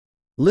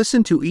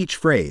Listen to each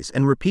phrase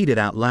and repeat it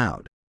out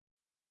loud.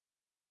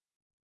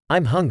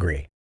 I'm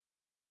hungry.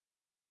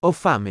 Ho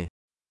fame.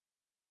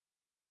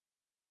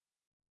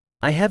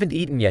 I haven't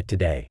eaten yet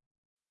today.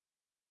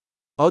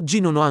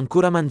 Oggi non ho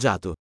ancora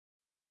mangiato.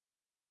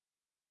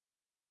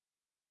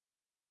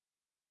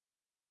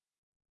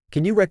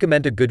 Can you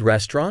recommend a good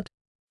restaurant?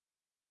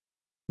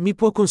 Mi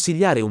può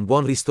consigliare un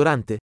buon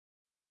ristorante?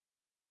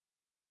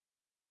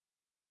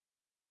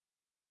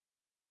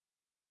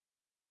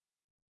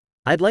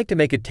 I'd like to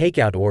make a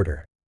takeout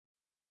order.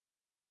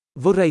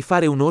 Vorrei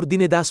fare un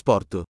ordine da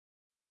asporto.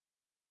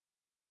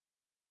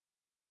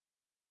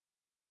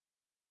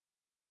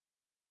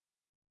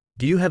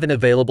 Do you have an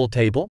available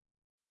table?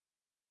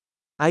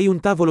 Hai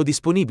un tavolo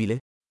disponibile?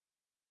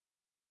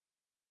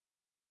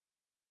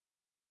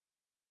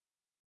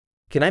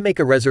 Can I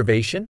make a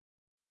reservation?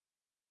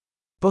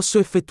 Posso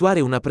effettuare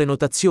una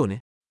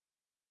prenotazione?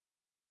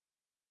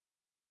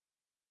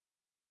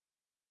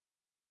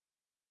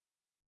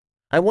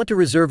 I want to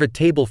reserve a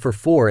table for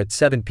 4 at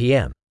 7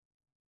 p.m.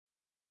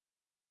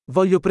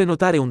 Voglio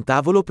prenotare un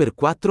tavolo per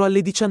 4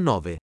 alle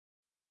 19.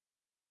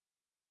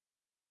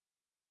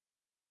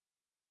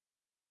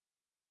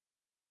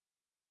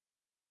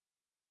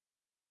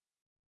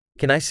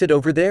 Can I sit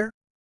over there?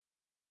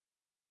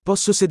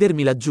 Posso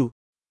sedermi laggiù?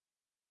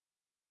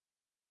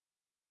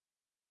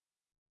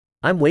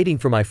 I'm waiting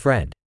for my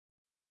friend.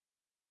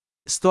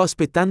 Sto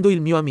aspettando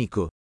il mio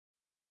amico.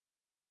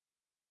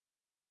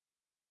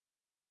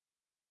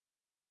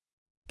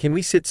 Can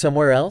we sit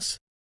somewhere else?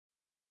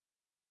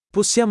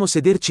 Possiamo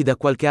sederci da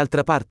qualche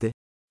altra parte?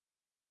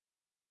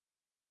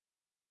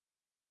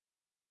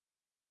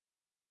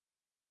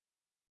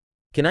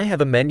 Can I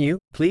have a menu,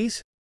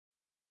 please?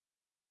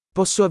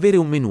 Posso avere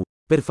un menù,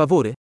 per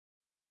favore?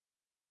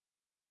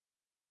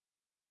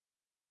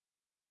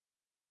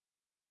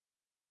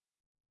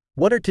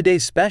 What are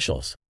today's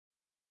specials?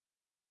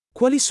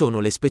 Quali sono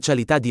le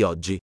specialità di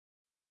oggi?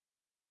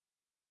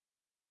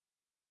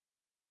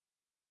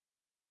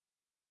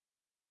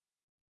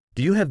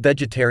 Do you have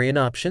vegetarian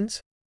options?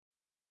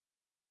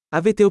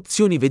 Avete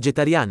opzioni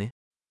vegetariane?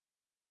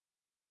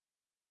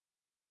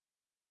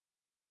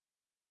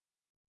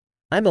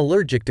 I'm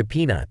allergic to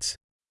peanuts.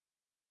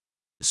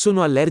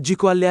 Sono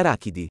allergico alle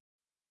arachidi.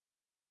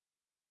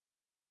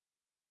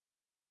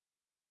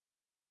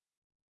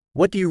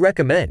 What do you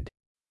recommend?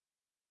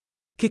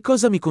 Che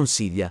cosa mi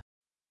consiglia?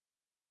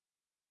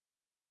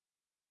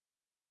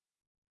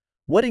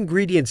 What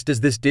ingredients does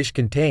this dish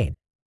contain?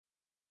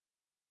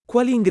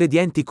 Quali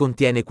ingredienti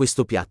contiene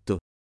questo piatto?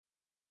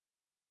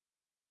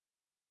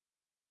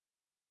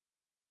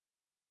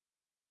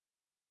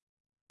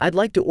 I'd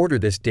like to order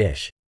this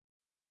dish.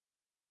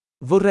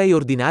 Vorrei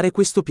ordinare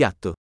questo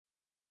piatto.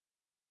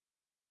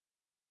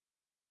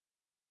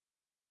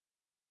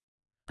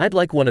 I'd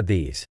like one of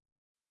these.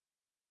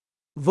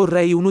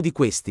 Vorrei uno di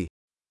questi.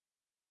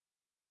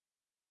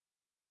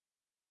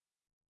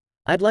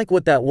 I'd like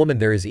what that woman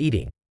there is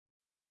eating.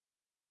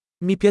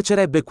 Mi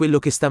piacerebbe quello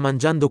che sta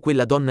mangiando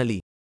quella donna lì.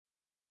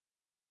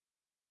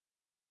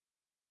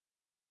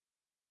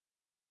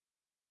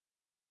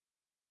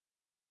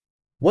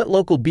 What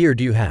local beer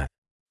do you have?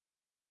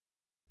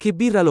 Che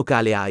birra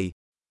locale hai?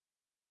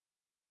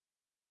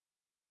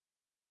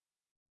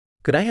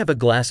 Could I have a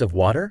glass of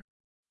water?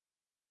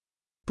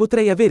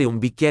 Potrei avere un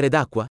bicchiere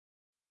d'acqua?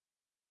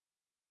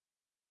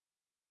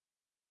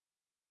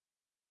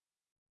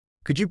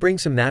 Could you bring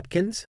some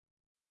napkins?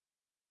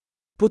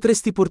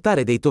 Potresti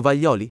portare dei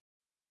tovaglioli?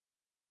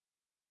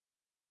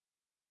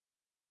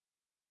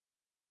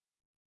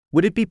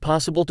 Would it be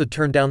possible to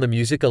turn down the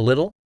music a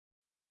little?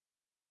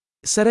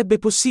 Sarebbe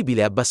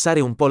possibile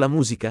abbassare un po' la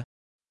musica?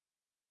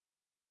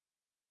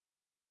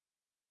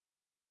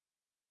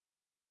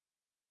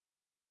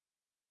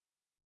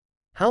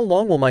 How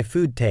long will my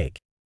food take?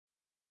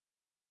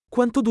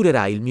 Quanto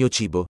durerà il mio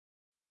cibo?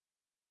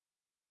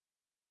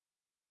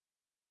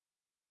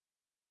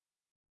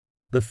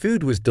 The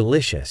food was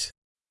delicious.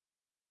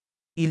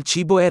 Il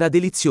cibo era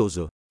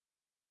delizioso.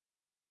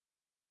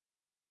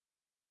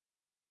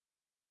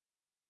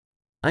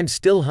 I'm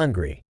still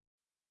hungry.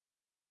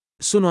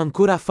 Sono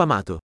ancora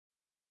affamato.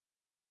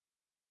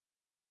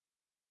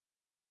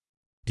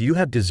 Do you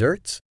have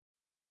desserts?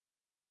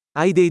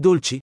 Hai dei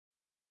dolci?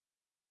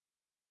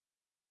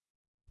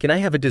 Can I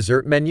have a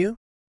dessert menu?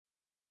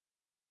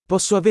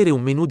 Posso avere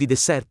un menù di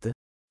dessert?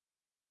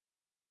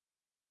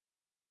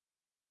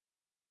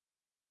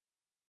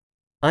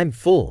 I'm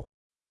full.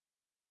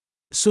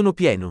 Sono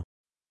pieno.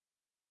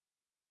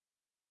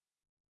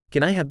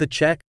 Can I have the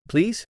check,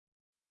 please?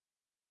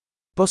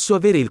 Posso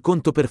avere il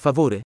conto per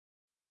favore?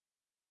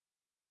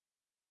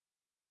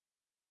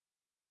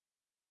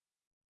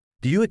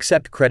 Do you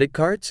accept credit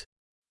cards?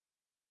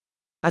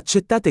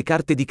 Accettate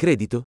carte di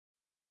credito?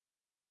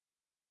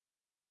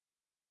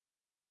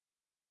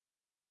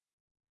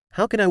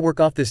 How can I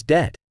work off this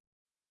debt?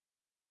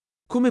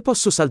 Come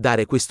posso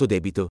saldare questo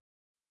debito?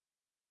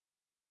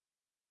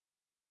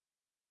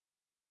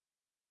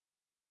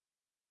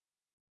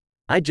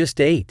 I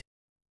just ate.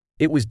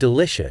 It was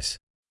delicious.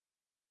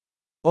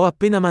 Ho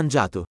appena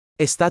mangiato.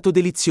 È stato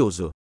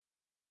delizioso.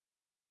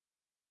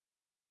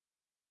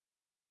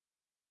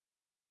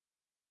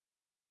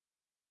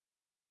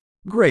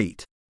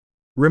 Great!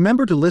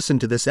 Remember to listen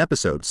to this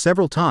episode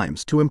several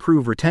times to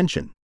improve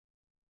retention.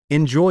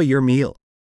 Enjoy your meal.